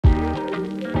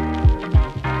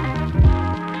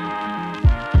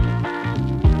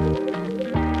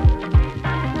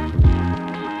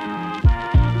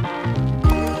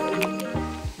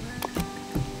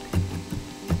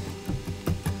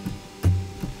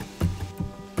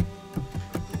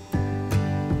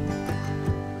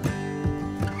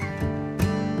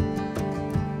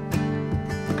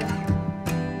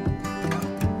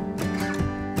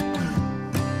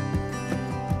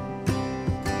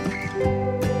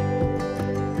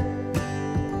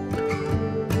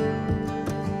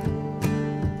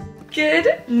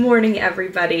Good morning,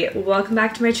 everybody. Welcome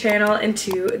back to my channel and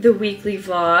to the weekly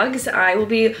vlogs. I will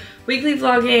be weekly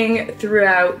vlogging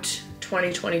throughout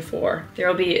 2024. There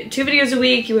will be 2 videos a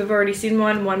week. You have already seen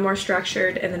one more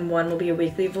structured, and then one will be a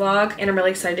weekly vlog. And I'm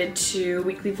really excited to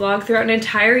weekly vlog throughout an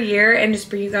entire year and just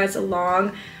bring you guys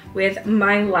along with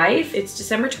my life. It's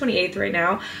December 28th right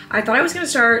now. I thought I was gonna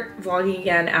start vlogging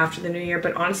again after the new year,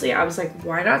 but honestly, I was like,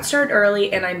 why not start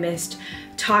early? And I missed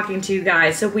talking to you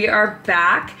guys. So we are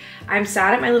back. I'm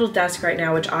sat at my little desk right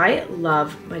now, which I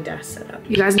love my desk setup.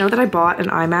 You guys know that I bought an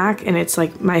iMac and it's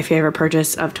like my favorite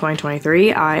purchase of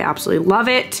 2023. I absolutely love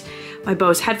it. My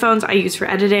Bose headphones I use for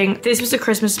editing. This was a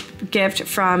Christmas gift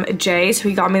from Jay. So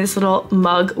he got me this little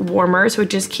mug warmer. So it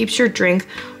just keeps your drink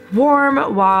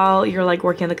warm while you're like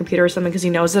working on the computer or something, because he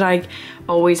knows that I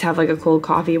always have like a cold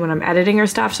coffee when I'm editing or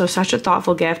stuff. So such a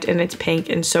thoughtful gift, and it's pink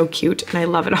and so cute, and I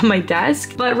love it on my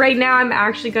desk. But right now I'm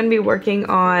actually going to be working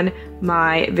on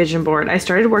my vision board. I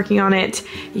started working on it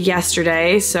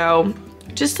yesterday, so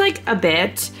just like a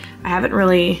bit. I haven't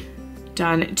really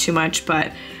done too much,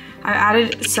 but I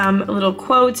added some little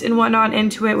quotes and whatnot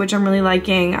into it, which I'm really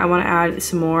liking. I want to add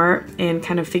some more and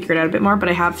kind of figure it out a bit more, but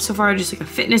I have so far just like a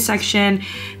fitness section.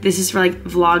 This is for like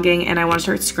vlogging, and I want to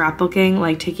start scrapbooking,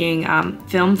 like taking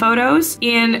film photos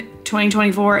in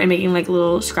 2024 and making like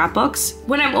little scrapbooks.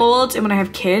 When I'm old and when I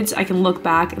have kids, I can look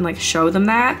back and like show them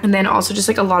that. And then also just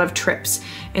like a lot of trips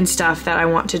and stuff that I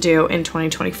want to do in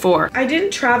 2024. I didn't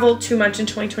travel too much in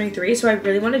 2023, so I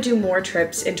really want to do more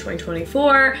trips in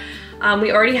 2024.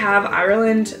 We already have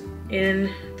Ireland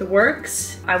in the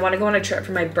works. I want to go on a trip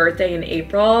for my birthday in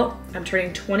April. I'm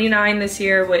turning 29 this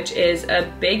year, which is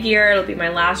a big year. It'll be my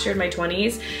last year in my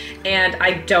 20s, and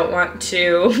I don't want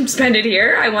to spend it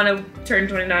here. I want to turn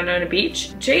 29 on a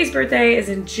beach. Jay's birthday is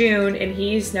in June, and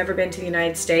he's never been to the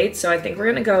United States, so I think we're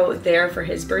gonna go there for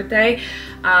his birthday.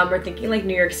 We're thinking like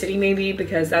New York City maybe,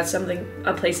 because that's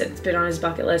a place that's been on his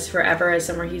bucket list forever as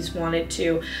somewhere he's wanted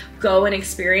to go and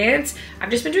experience.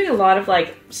 I've just been doing a lot of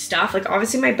like stuff. Like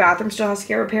obviously my bathroom still has to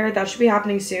get repaired. That should be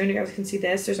happening soon. You guys can see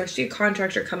this. There's actually a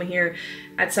contractor coming here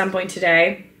at some point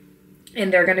today,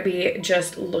 and they're gonna be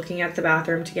just looking at the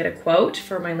bathroom to get a quote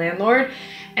for my landlord.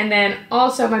 And then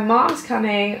also my mom's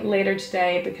coming later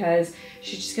today because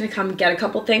she's just gonna come get a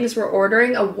couple things. We're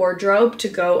ordering a wardrobe to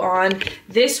go on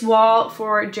this wall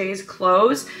for Jay's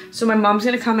clothes. So my mom's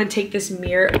gonna come and take this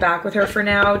mirror back with her for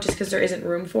now, just because there isn't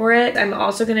room for it. I'm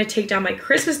also gonna take down my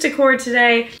Christmas decor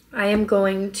today. I am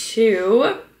going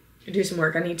to do some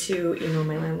work. I need to email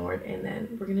my landlord, and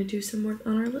then we're gonna do some work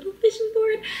on our little vision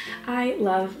board. I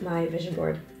love my vision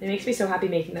board. It makes me so happy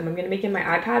making them. I'm gonna make it my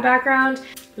iPad background.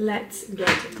 Let's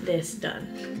get this done.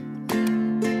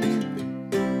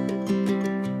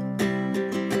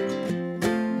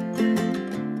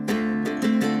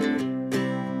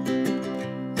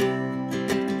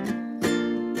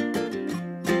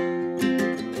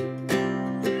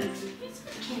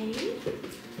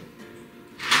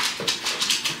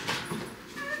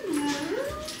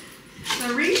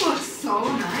 The wreath looks so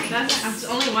nice. That's the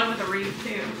only one with a wreath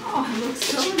too. Oh, it looks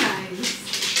so nice.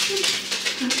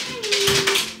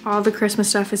 All the Christmas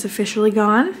stuff is officially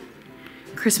gone.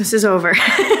 Christmas is over.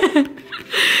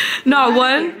 Not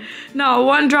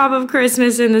one drop of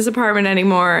Christmas in this apartment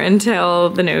anymore until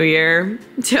the new year,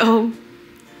 till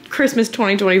Christmas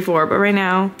 2024. But right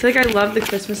now, I feel like I love the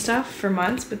Christmas stuff for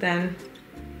months, but then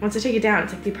once I take it down,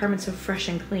 it's like the apartment's so fresh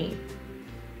and clean.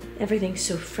 Everything's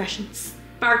so fresh and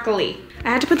sparkly. I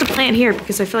had to put the plant here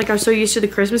because I feel like I was so used to the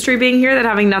Christmas tree being here that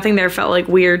having nothing there felt like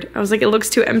weird. I was like, it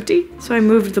looks too empty. So I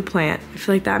moved the plant. I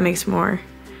feel like that makes more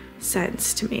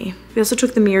sense to me. We also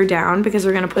took the mirror down because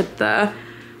we're gonna put the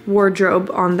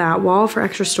wardrobe on that wall for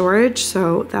extra storage.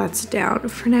 So that's down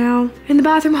for now. And the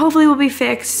bathroom hopefully will be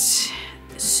fixed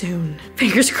soon.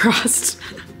 Fingers crossed.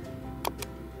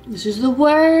 This is the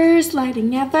worst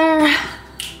lighting ever.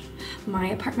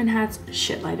 My apartment has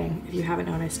shit lighting, if you haven't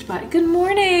noticed, but good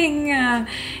morning.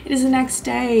 It is the next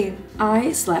day.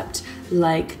 I slept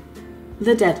like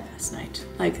the dead last night.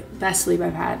 Like best sleep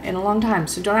I've had in a long time.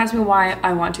 So don't ask me why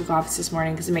I want 2 coffees this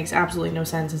morning, because it makes absolutely no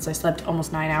sense since I slept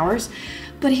almost 9 hours.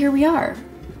 But here we are.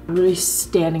 I'm really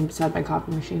standing beside my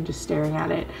coffee machine just staring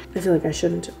at it. I feel like I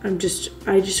shouldn't. I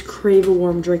just crave a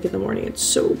warm drink in the morning. It's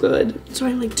so good. So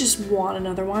I like just want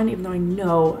another one, even though I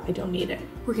know I don't need it.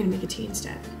 We're gonna make a tea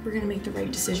instead. We're gonna make the right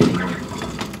decision here.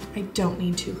 I don't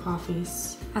need 2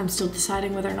 coffees. I'm still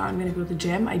deciding whether or not I'm gonna go to the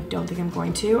gym. I don't think I'm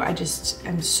going to. I just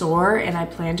am sore, and I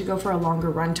plan to go for a longer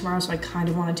run tomorrow, so I kind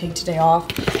of want to take today off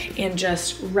and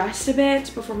just rest a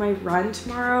bit before my run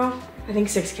tomorrow. I think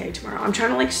 6K tomorrow. I'm trying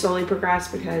to like slowly progress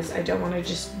because I don't want to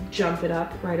just jump it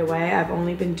up right away. I've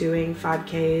only been doing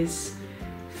 5Ks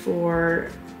for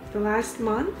the last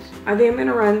month. I think I'm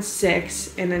gonna run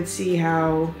 6 and then see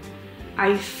how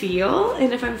I feel.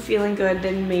 And if I'm feeling good,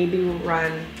 then maybe we'll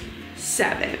run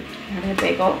 7. I'm having a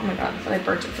bagel. Oh my God, I thought I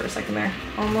burnt it for a second there.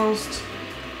 Almost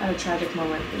had a tragic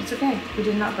moment, but it's okay. We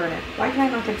did not burn it. Why can I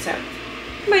not get soap?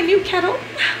 My new kettle.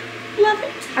 Love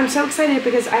it. I'm so excited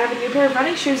because I have a new pair of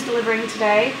running shoes delivering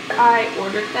today. I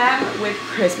ordered them with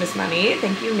Christmas money.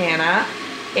 Thank you, Nana.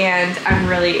 And I'm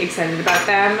really excited about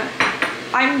them.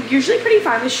 I'm usually pretty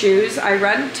fine with shoes. I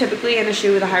run typically in a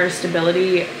shoe with a higher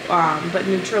stability, but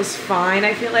neutral's fine.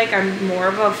 I feel like I'm more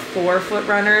of a 4-foot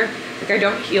runner. Like I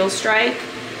don't heel strike.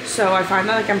 So I find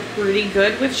that like I'm pretty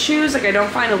good with shoes. Like I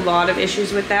don't find a lot of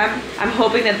issues with them. I'm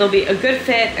hoping that they'll be a good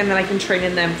fit and then I can train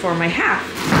in them for my half.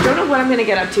 I don't know what I'm gonna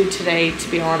get up to today,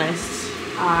 to be honest.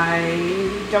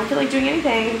 I don't feel like doing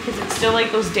anything because it's still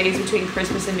like those days between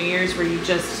Christmas and New Year's where you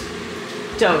just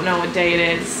don't know what day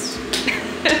it is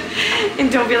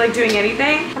and don't feel like doing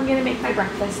anything. I'm gonna make my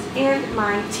breakfast and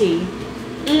my tea.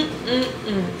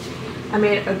 I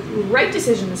made a great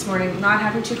decision this morning not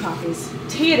having 2 coffees.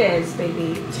 Tea it is,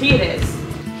 baby. Tea it is.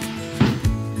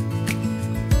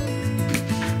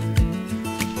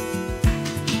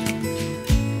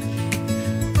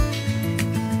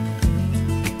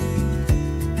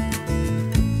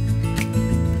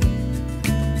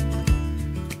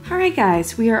 Alright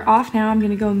guys, we are off now. I'm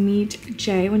gonna go meet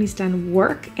Jay when he's done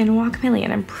work and walk Millie.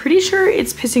 And I'm pretty sure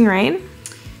it's pissing rain.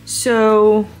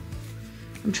 So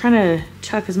I'm trying to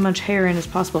tuck as much hair in as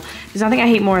possible. There's nothing I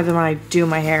hate more than when I do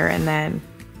my hair and then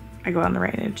I go out in the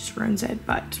rain and it just ruins it.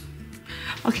 But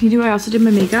what can you do? I also did my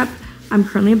makeup. I'm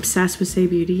currently obsessed with Say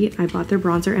Beauty. I bought their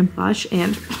bronzer and blush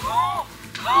and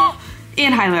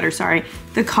highlighter, sorry.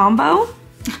 The combo,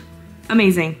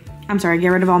 amazing. I'm sorry, get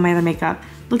rid of all my other makeup.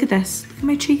 Look at this. Look at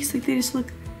my cheeks, like they just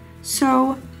look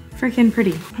so freaking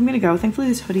pretty. I'm gonna go. Thankfully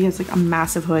this hoodie has like a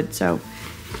massive hood, so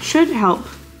should help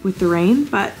with the rain,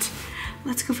 but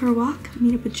let's go for a walk,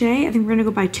 meet up with Jay. I think we're gonna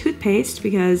go buy toothpaste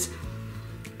because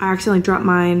I accidentally dropped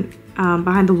mine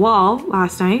behind the wall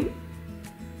last night.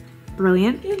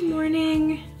 Brilliant. Good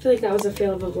morning. I feel like that was a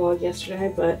fail of a vlog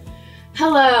yesterday, but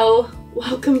hello,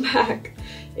 welcome back.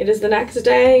 It is the next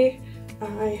day.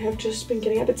 I have just been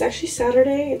getting up. It's actually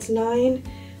Saturday. It's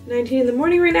 9:19 in the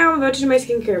morning right now. I'm about to do my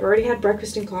skincare. I've already had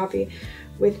breakfast and coffee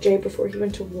with Jay before he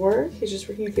went to work. He's just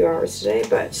working a few hours today,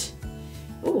 but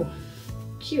oh,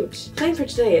 cute. Plan for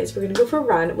today is we're gonna go for a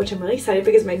run, which I'm really excited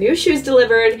because my new shoes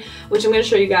delivered, which I'm gonna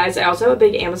show you guys. I also have a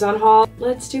big Amazon haul.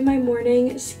 Let's do my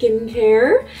morning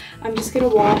skincare. I'm just gonna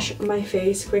wash my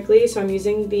face quickly. So I'm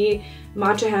using the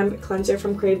Matcha Hemp Cleanser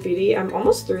from Crave Beauty. I'm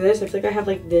almost through this. I feel like I have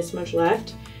like this much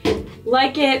left.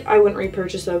 Like it, I wouldn't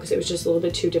repurchase though because it was just a little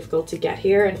bit too difficult to get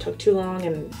here and took too long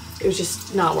and it was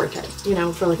just not worth it, you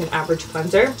know, for like an average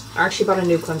cleanser. I actually bought a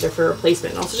new cleanser for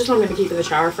replacement and also just wanted to keep in the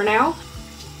shower for now.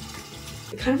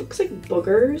 It kind of looks like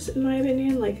boogers in my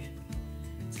opinion, like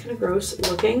it's kind of gross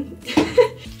looking.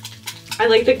 I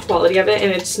like the quality of it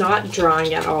and it's not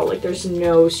drying at all. Like there's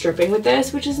no stripping with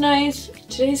this, which is nice.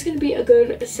 Today's gonna be a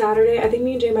good Saturday. I think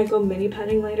me and Jay might go mini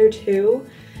petting later too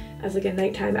as like a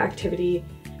nighttime activity.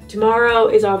 Tomorrow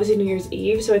is obviously New Year's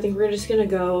Eve, so I think we're just gonna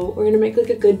go, we're gonna make like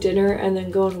a good dinner and then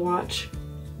go and watch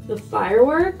the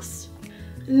fireworks.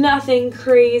 Nothing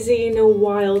crazy, no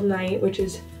wild night, which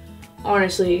is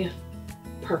honestly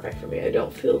perfect for me. I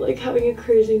don't feel like having a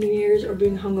crazy New Year's or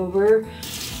being hungover.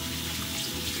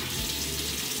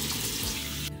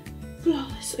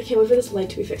 Flawless. I can't wait for this light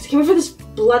to be fixed. I can't wait for this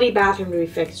bloody bathroom to be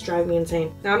fixed. It's driving me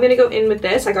insane. Now I'm gonna go in with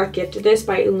this. I got gifted this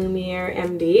by Lumiere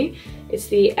MD. It's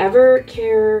the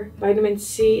Evercare Vitamin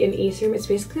C and E Serum. It's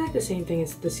basically like the same thing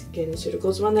as the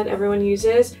SkinCeuticals one that everyone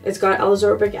uses. It's got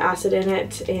L-ascorbic acid in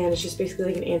it and it's just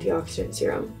basically like an antioxidant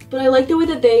serum. But I like the way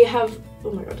that they have,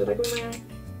 oh my god, did I go in my eye?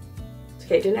 It's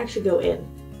okay, it didn't actually go in.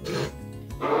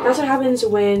 That's what happens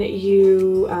when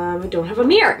you don't have a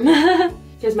mirror.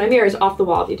 Because my mirror is off the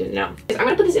wall if you didn't know. I'm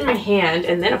gonna put this in my hand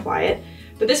and then apply it.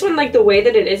 But this one, like the way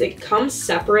that it is, it comes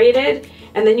separated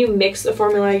and then you mix the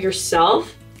formula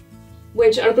yourself,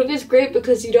 which I think is great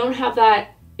because you don't have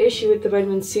that issue with the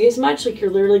vitamin C as much. Like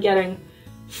you're literally getting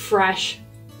fresh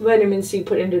vitamin C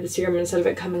put into the serum instead of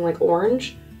it coming like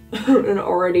orange and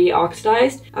already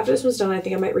oxidized. After this one's done, I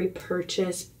think I might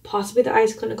repurchase possibly the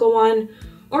Eyes Clinical one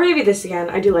or maybe this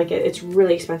again. I do like it. It's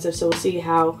really expensive, so we'll see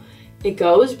how it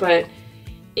goes, but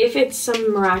If it's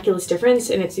some miraculous difference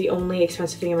and it's the only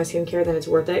expensive thing in my skincare, then it's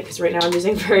worth it, because right now I'm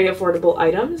using very affordable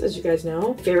items, as you guys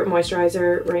know. Favorite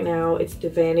moisturizer right now, it's the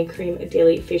Vanity Cream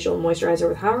Daily Facial Moisturizer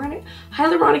with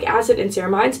hyaluronic acid and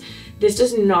ceramides. This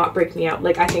does not break me out.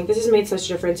 Like, I think this has made such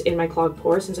a difference in my clogged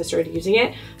pores since I started using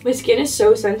it. My skin is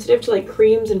so sensitive to like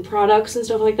creams and products and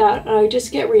stuff like that. I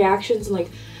just get reactions and like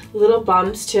little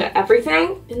bumps to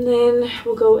everything. And then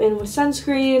we'll go in with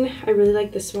sunscreen. I really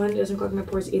like this one. It doesn't clog my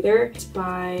pores either. It's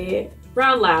by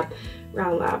Round Lab.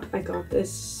 I got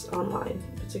this online.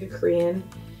 It's like a Korean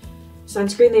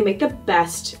sunscreen. They make the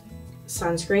best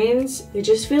sunscreens. They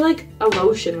just feel like a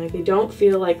lotion. Like, they don't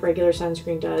feel like regular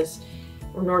sunscreen does,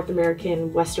 or North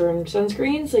American Western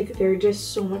sunscreens. Like, they're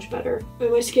just so much better.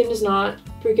 But my skin does not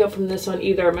freak out from this one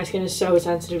either. My skin is so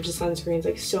sensitive to sunscreens.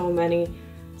 Like, so many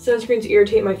sunscreens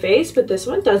irritate my face, but this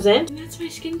one doesn't. And that's my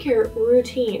skincare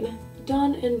routine.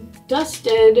 Done and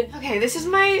dusted. Okay, this is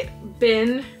my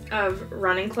bin of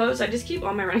running clothes. I just keep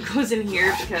all my running clothes in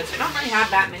here because I don't really have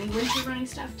that many winter running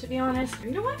stuff, to be honest. You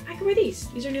know what? I can wear these.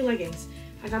 These are new leggings.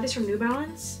 I got these from New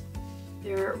Balance.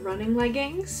 They're running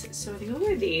leggings, so I think I'll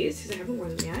wear these because I haven't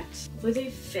worn them yet. Hopefully they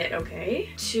fit okay.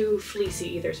 Too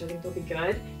fleecy either, so I think they'll be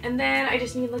good. And then I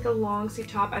just need like a long sleeve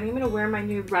top. I think I'm gonna wear my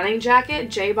new running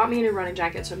jacket. Jay bought me a new running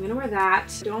jacket, so I'm gonna wear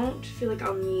that. I don't feel like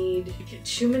I'll need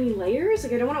too many layers.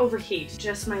 Like, I don't want to overheat.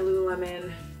 Just my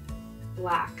Lululemon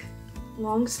black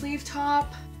long sleeve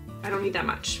top. I don't need that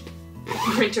much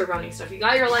winter running stuff. You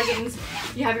got your leggings,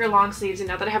 you have your long sleeves, and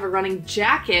now that I have a running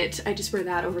jacket, I just wear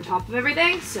that over top of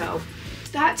everything. So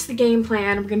that's the game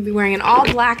plan. We're gonna be wearing an all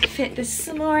black fit this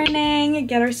morning,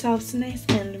 get ourselves nice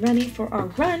and ready for our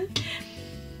run.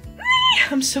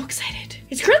 I'm so excited.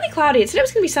 It's currently cloudy. It said it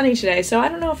was gonna be sunny today, so I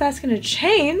don't know if that's gonna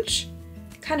change.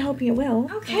 Kind of hoping it will.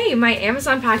 Okay, my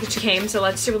Amazon package came, so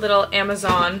let's do a little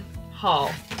Amazon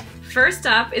haul. First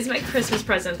up is my Christmas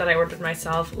present that I ordered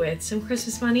myself with some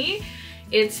Christmas money.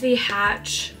 It's the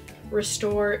Hatch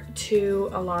Restore 2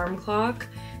 alarm clock.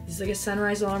 This is like a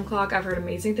sunrise alarm clock. I've heard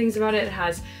amazing things about it. It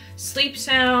has sleep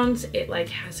sounds. It like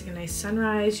has like a nice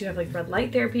sunrise. You have like red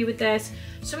light therapy with this.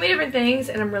 So many different things,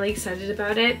 and I'm really excited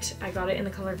about it. I got it in the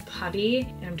color Putty,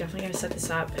 and I'm definitely gonna set this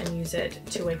up and use it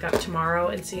to wake up tomorrow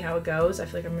and see how it goes. I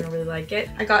feel like I'm gonna really like it.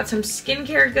 I got some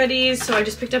skincare goodies, so I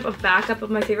just picked up a backup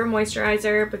of my favorite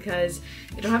moisturizer because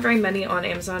they don't have very many on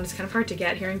Amazon. It's kind of hard to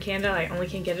get here in Canada. I only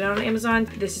can get it on Amazon.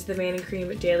 This is the Vanity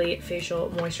Cream Daily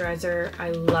Facial Moisturizer. I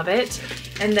love it.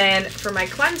 And then for my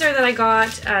cleanser that I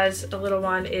got as a little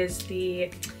one is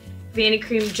the Vanity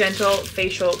Cream Gentle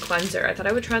Facial Cleanser. I thought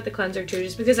I would try out the cleanser too,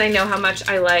 just because I know how much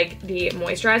I like the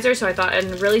moisturizer. So I thought a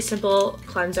really simple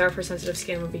cleanser for sensitive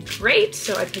skin would be great.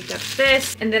 So I picked up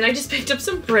this, and then I just picked up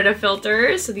some Brita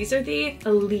filters. So these are the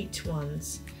Elite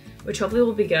ones, which hopefully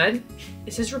will be good.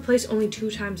 It says replace only 2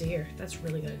 times a year. That's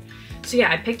really good. So yeah,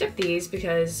 I picked up these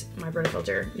because my Brita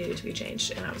filter needed to be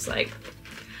changed, and I was like,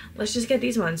 let's just get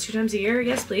these ones 2 times a year.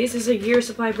 Yes, please. This is a year's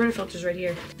supply of Brita filters right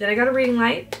here. Then I got a reading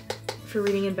light for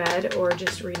reading in bed or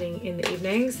just reading in the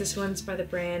evenings. This one's by the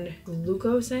brand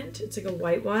Glucoscent. It's like a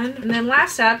white one. And then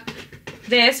last up,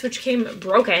 this, which came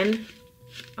broken,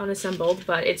 unassembled,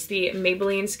 but it's the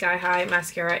Maybelline Sky High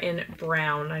Mascara in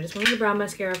brown. I just wanted the brown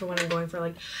mascara for when I'm going for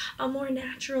like a more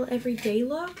natural everyday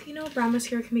look. You know, brown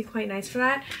mascara can be quite nice for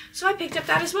that. So I picked up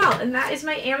that as well, and that is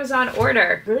my Amazon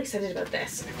order. Really excited about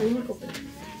this. I really want to open it.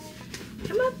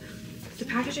 Come up. The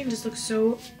packaging just looks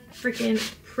so freaking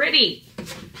pretty.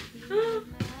 Oh,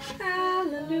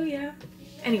 hallelujah.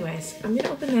 Anyways, I'm gonna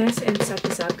open this and set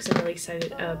this up because I'm really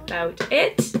excited about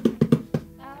it.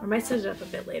 Or I might set it up a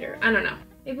bit later. I don't know.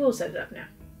 Maybe we'll set it up now.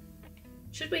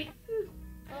 Should we?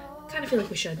 Kind of feel like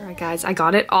we should. All right, guys, I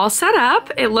got it all set up.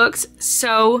 It looks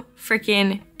so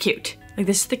freaking cute. Like,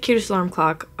 this is the cutest alarm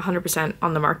clock 100%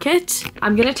 on the market.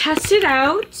 I'm gonna test it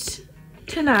out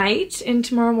tonight and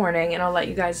tomorrow morning, and I'll let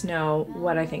you guys know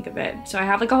what I think of it. So I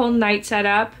have like a whole night set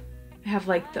up. I have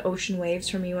like the ocean waves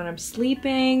for me when I'm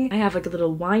sleeping. I have like a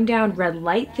little wind down red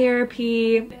light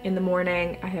therapy in the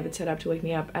morning. I have it set up to wake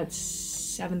me up at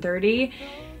 7:30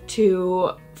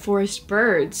 to forest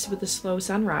birds with a slow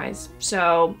sunrise.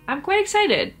 So I'm quite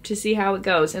excited to see how it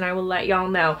goes, and I will let y'all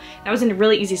know. That was a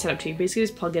really easy setup too. You basically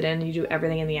just plug it in and you do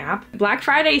everything in the app. Black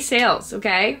Friday sales,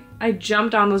 okay? I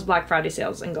jumped on those Black Friday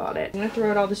sales and got it. I'm gonna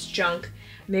throw out all this junk.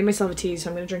 I made myself a tea,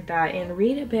 so I'm gonna drink that and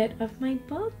read a bit of my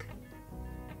book.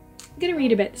 I'm gonna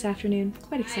read a bit this afternoon.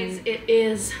 Quite excited. Guys, it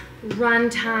is run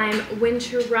time,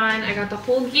 winter run. I got the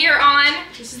whole gear on.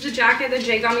 This is the jacket that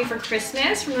Jay got me for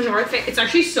Christmas from the North Face. It's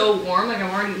actually so warm, like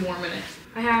I'm already warm in it.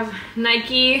 I have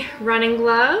Nike running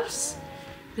gloves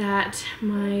that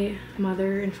my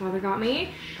mother and father got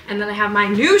me. And then I have my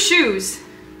new shoes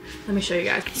Let me show you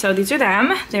guys. So these are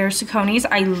them. They're Sauconys.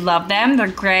 I love them. They're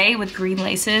gray with green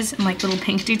laces and like little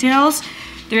pink details.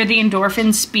 They're the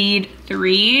Endorphin Speed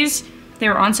 3s. They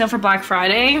were on sale for Black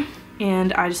Friday,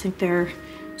 and I just think they're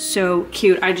so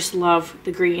cute. I just love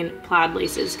the green plaid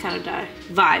laces kind of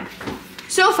vibe.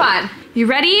 So fun. You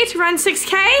ready to run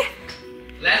 6K?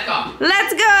 Let's go.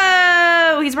 Let's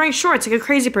go. He's wearing shorts like a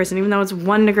crazy person, even though it's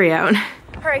 1 degree out.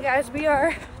 All right, guys, we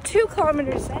are 2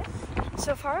 kilometers in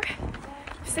so far.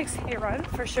 6K run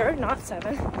for sure, not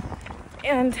 7.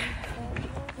 And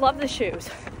love the shoes.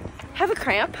 Have a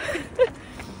cramp.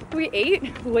 We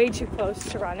ate way too close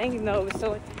to running, even though it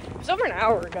was over an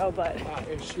hour ago, but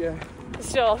Yeah.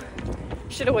 still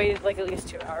should have waited like at least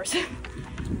 2 hours.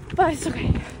 But it's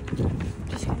okay.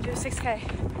 Just gonna do a 6K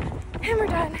and we're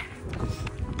done.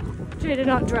 Jay did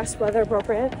not dress weather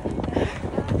appropriate.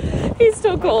 He's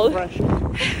still cold.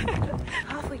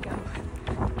 Off we go.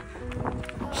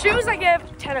 Shoes I give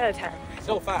 10 out of 10.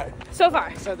 So far. So far.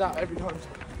 I said that every time.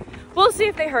 We'll see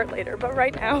if they hurt later, but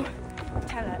right now,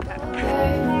 10 out of 10.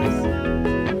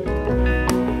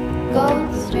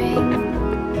 Gold string,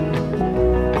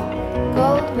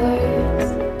 gold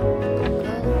words,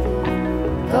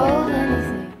 gold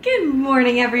anything. Good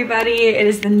morning, everybody. It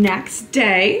is the next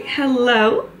day.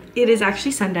 Hello. It is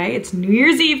actually Sunday. It's New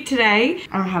Year's Eve today.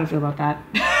 I don't know how to feel about that.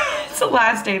 It's the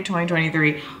last day of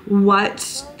 2023.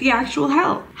 What the actual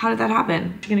hell? How did that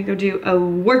happen? I'm gonna go do a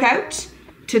workout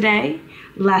today.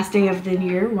 Last day of the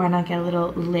year. Why not get a little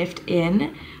lift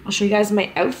in? I'll show you guys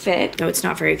my outfit. No, it's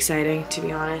not very exciting, to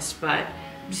be honest, but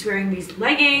I'm just wearing these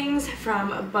leggings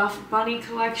from Buff Bunny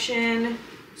collection.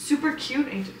 Super cute.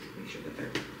 I need to make sure that they're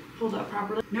pulled up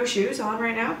properly. No shoes on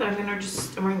right now, but I'm wearing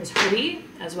this hoodie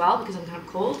as well because I'm kind of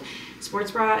cold.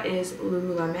 Sports bra is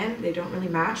Lululemon. They don't really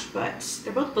match, but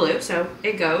they're both blue, so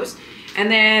it goes.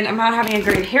 And then I'm not having a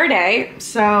great hair day,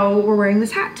 so we're wearing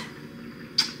this hat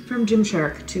from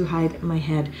Gymshark to hide my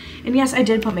head. And yes, I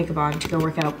did put makeup on to go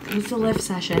work out. It's a lift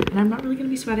session, and I'm not really gonna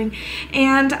be sweating.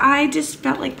 And I just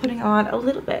felt like putting on a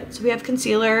little bit. So we have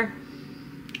concealer,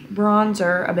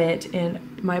 bronzer a bit, in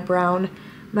my brown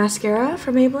mascara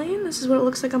from Maybelline. This is what it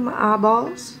looks like on my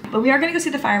eyeballs. But we are gonna go see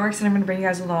the fireworks, and I'm gonna bring you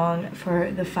guys along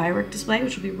for the firework display,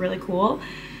 which will be really cool.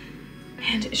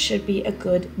 And it should be a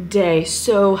good day.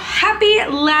 So happy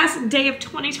last day of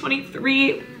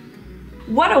 2023.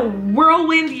 What a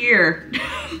whirlwind year.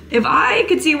 If I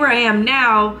could see where I am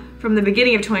now from the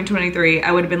beginning of 2023,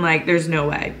 I would have been like, there's no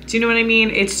way. Do you know what I mean?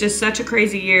 It's just such a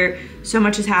crazy year. So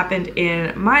much has happened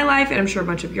in my life, and I'm sure a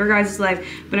bunch of your guys' life,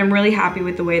 but I'm really happy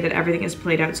with the way that everything has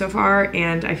played out so far,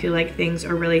 and I feel like things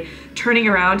are really turning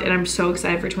around, and I'm so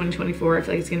excited for 2024. I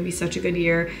feel like it's gonna be such a good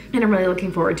year, and I'm really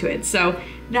looking forward to it. So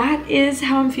that is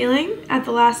how I'm feeling at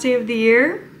the last day of the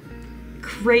year.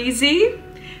 Crazy,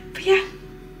 but yeah.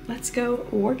 Let's go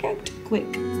work out quick.